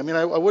disobeying. I mean,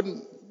 I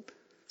wouldn't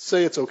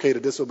say it's okay to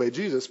disobey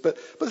Jesus, but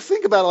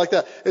think about it like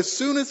that. As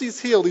soon as he's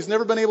healed, he's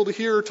never been able to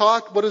hear or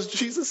talk. What does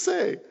Jesus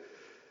say?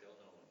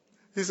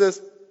 He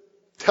says,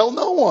 tell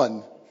no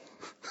one.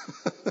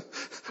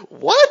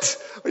 What?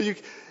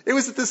 It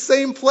was at the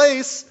same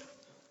place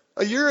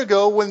a year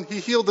ago when he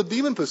healed the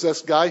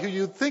demon-possessed guy who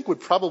you'd think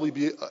would probably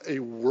be a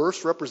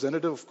worse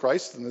representative of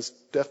Christ than this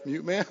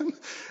deaf-mute man.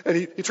 And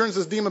he turns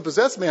this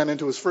demon-possessed man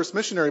into his first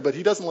missionary, but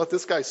he doesn't let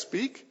this guy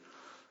speak.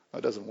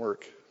 That doesn't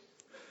work.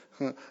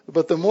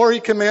 But the more he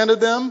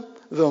commanded them,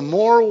 the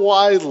more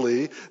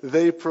widely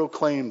they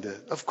proclaimed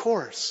it. Of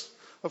course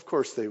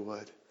they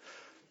would.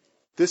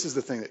 This is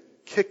the thing that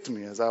kicked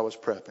me as I was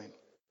prepping.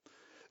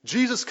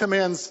 Jesus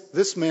commands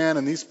this man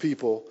and these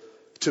people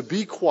to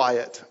be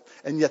quiet,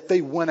 and yet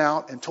they went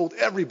out and told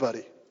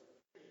everybody.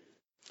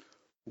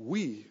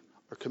 We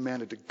are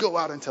commanded to go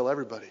out and tell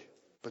everybody,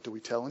 but do we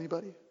tell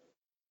anybody?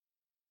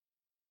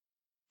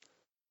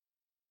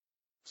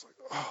 It's like,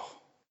 oh,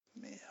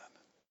 man.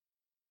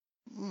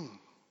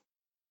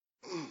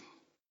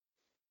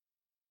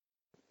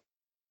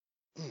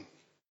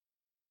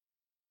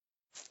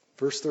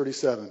 Verse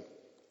 37.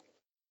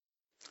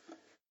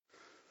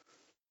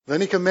 Then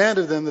he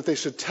commanded them that they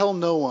should tell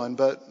no one,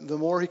 but the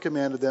more he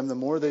commanded them, the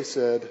more they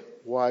said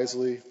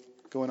wisely,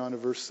 going on to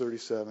verse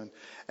 37.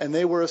 And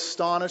they were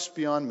astonished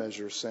beyond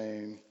measure,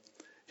 saying,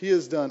 he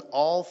has done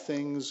all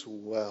things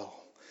well.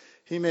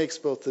 He makes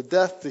both the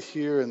deaf to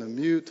hear and the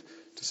mute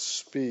to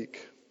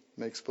speak.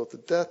 Makes both the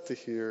deaf to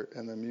hear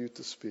and the mute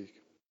to speak.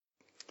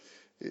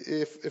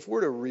 If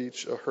we're to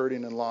reach a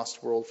hurting and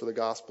lost world for the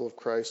gospel of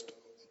Christ,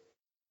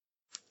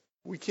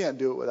 we can't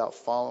do it without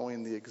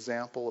following the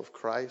example of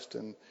Christ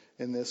and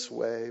in this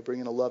way,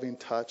 bringing a loving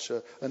touch,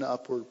 an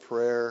upward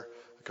prayer,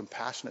 a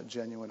compassionate,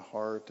 genuine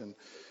heart,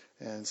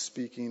 and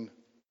speaking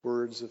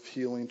words of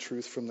healing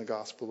truth from the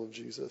gospel of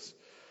Jesus.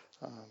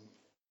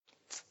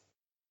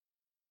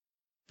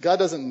 God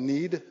doesn't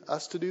need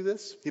us to do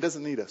this. He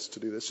doesn't need us to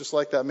do this. Just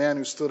like that man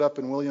who stood up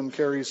in William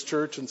Carey's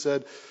church and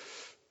said,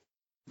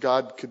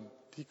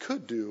 he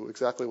could do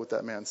exactly what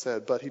that man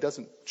said, but he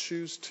doesn't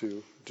choose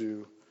to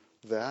do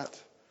that.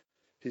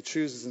 He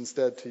chooses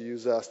instead to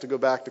use us. To go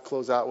back to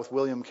close out with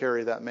William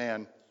Carey, that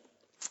man.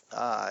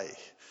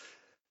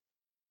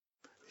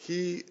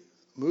 He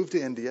moved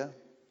to India.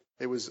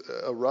 It was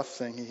a rough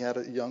thing. He had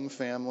a young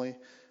family.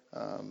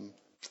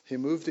 He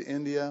moved to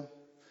India.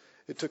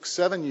 It took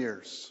 7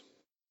 years.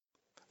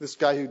 This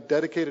guy who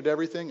dedicated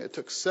everything, it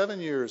took 7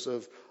 years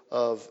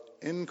of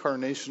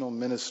incarnational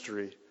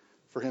ministry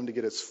for him to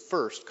get his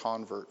first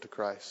convert to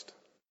Christ.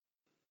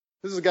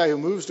 This is a guy who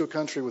moves to a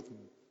country with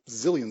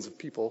zillions of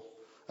people.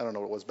 I don't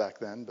know what it was back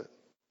then, but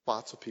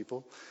lots of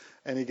people.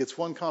 And he gets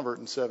one convert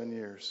in 7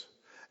 years.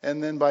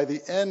 And then by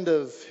the end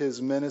of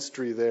his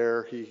ministry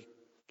there, he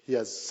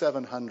has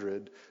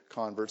 700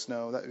 converts.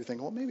 Now, you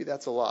think, well, maybe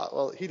that's a lot.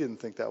 Well, he didn't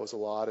think that was a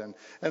lot. And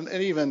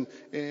even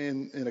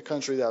in a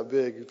country that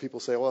big,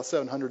 people say, well,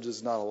 700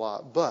 is not a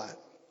lot. But,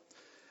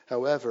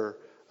 however,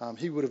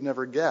 he would have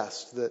never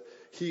guessed that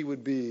he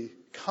would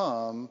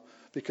become,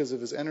 because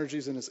of his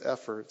energies and his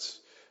efforts,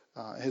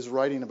 his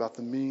writing about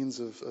the means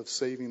of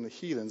saving the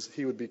heathens,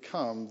 he would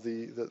become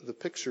the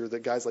picture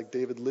that guys like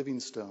David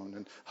Livingstone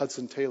and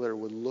Hudson Taylor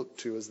would look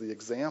to as the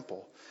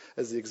example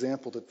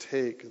to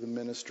take the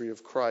ministry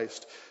of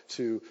Christ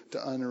to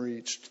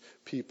unreached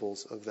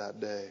peoples of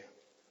that day.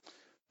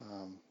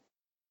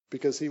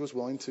 Because he was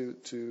willing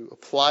to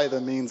apply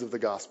the means of the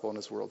gospel in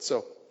his world.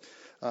 So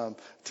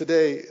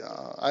today,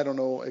 I don't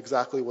know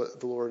exactly what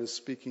the Lord is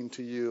speaking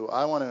to you.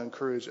 I want to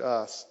encourage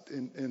us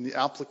in the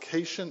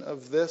application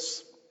of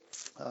this.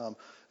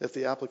 If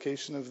the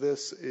application of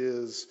this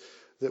is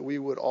that we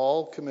would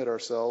all commit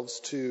ourselves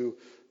to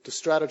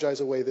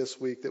strategize a way this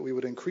week that we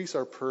would increase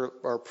our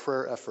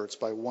prayer efforts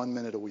by 1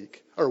 minute a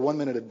week, or 1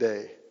 minute a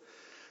day.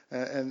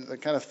 And I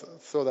kind of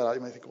throw that out.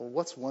 You might think, well,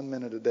 what's 1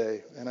 minute a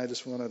day? And I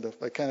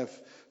kind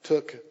of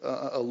took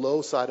a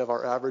low side of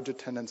our average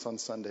attendance on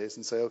Sundays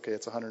and say, okay,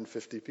 it's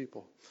 150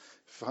 people.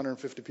 If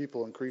 150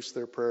 people increase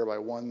their prayer by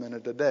 1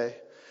 minute a day,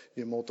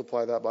 you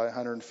multiply that by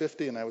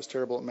 150, and I was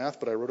terrible at math,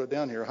 but I wrote it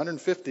down here.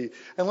 150,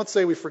 and let's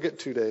say we forget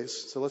 2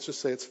 days, so let's just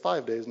say it's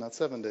 5 days, not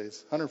 7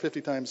 days. 150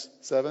 times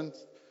 7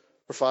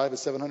 or 5 is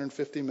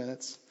 750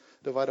 minutes.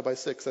 Divided by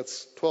 6,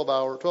 that's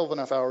 12 and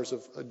a half hours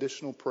of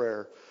additional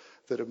prayer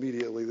that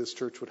immediately this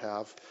church would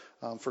have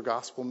for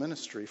gospel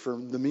ministry, for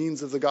the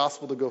means of the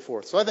gospel to go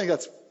forth. So I think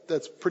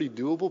that's pretty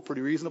doable,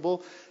 pretty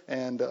reasonable,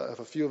 and if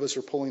a few of us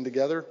are pulling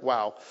together,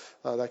 wow,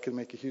 that could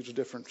make a huge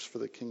difference for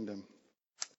the kingdom.